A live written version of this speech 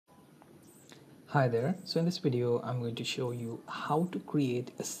Hi there. So in this video, I'm going to show you how to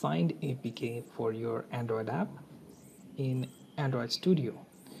create a signed APK for your Android app in Android Studio.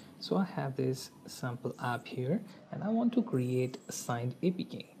 So I have this sample app here and I want to create a signed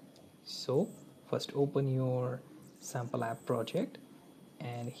APK. So first open your sample app project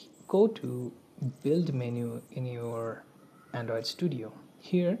and go to build menu in your Android Studio.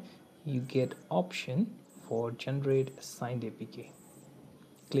 Here you get option for generate signed APK.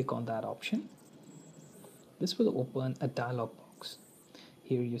 Click on that option. This will open a dialog box.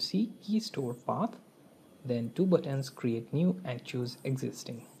 Here you see key store path, then two buttons create new and choose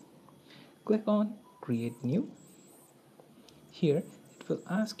existing. Click on create new. Here it will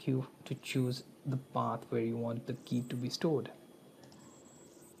ask you to choose the path where you want the key to be stored.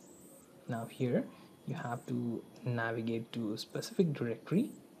 Now here you have to navigate to a specific directory.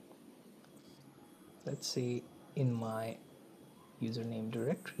 Let's say in my username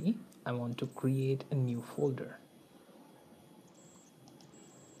directory, I want to create a new folder.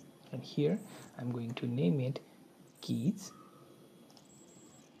 And here I'm going to name it keys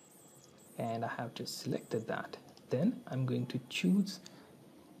and I have just selected that. Then I'm going to choose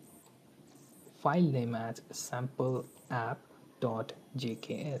file name as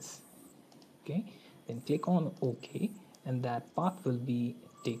sampleapp.jks. Okay, then click on OK and that path will be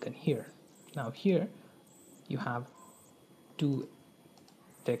taken here. Now here you have two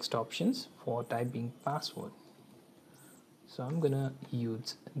text options for typing password. So I'm gonna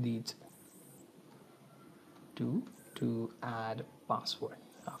use these two to add password.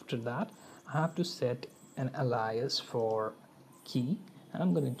 After that I have to set an alias for key and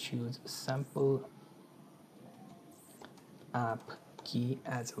I'm going to choose sample app key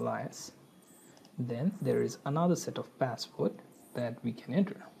as alias. Then there is another set of password that we can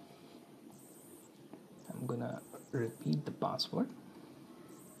enter. I'm gonna repeat the password.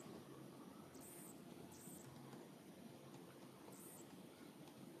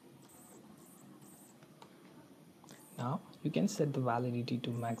 Now you can set the validity to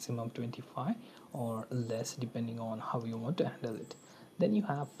maximum 25 or less depending on how you want to handle it. Then you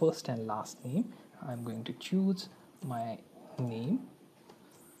have first and last name. I'm going to choose my name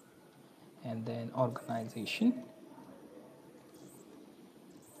and then organization,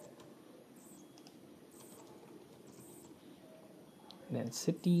 then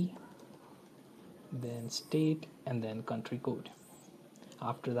city, then state, and then country code.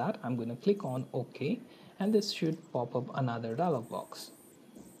 After that I'm going to click on OK and this should pop up another dialog box.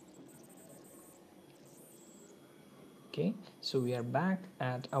 Okay, so we are back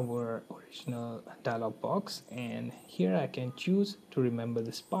at our original dialog box and here I can choose to remember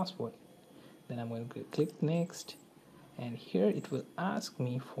this password. Then I'm going to click next and here it will ask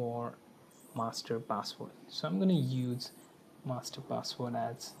me for master password. So I'm going to use master password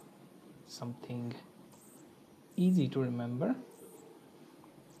as something easy to remember.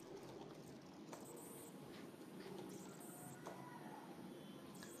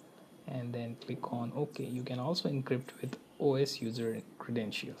 And then click on OK. You can also encrypt with OS user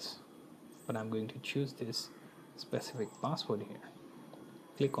credentials, but I'm going to choose this specific password here.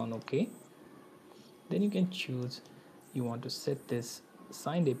 Click on OK. Then you can choose you want to set this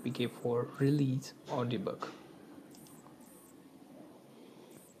signed APK for release or debug.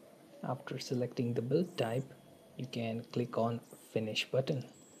 After selecting the build type, you can click on finish button.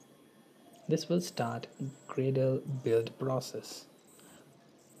 This will start Gradle build process.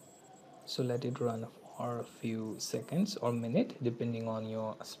 So let it run for a few seconds or minute depending on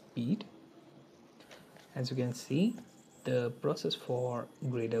your speed. As you can see, the process for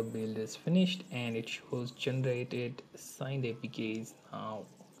Gradle build is finished and it shows generated signed APK is now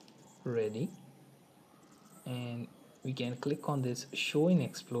ready. And we can click on this show in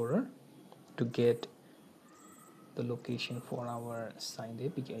Explorer to get the location for our signed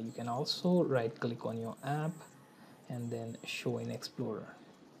APK. You can also right click on your app and then show in Explorer.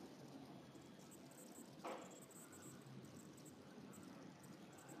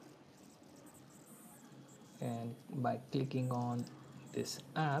 And by clicking on this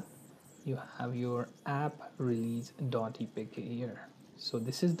app you have your app release.apk here. So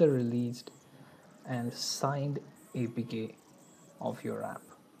this is the released and signed APK of your app.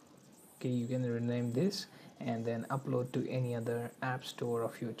 Okay, you can rename this and then upload to any other app store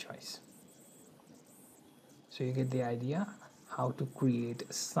of your choice. So you get the idea how to create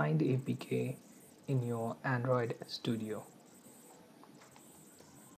a signed APK in your Android Studio.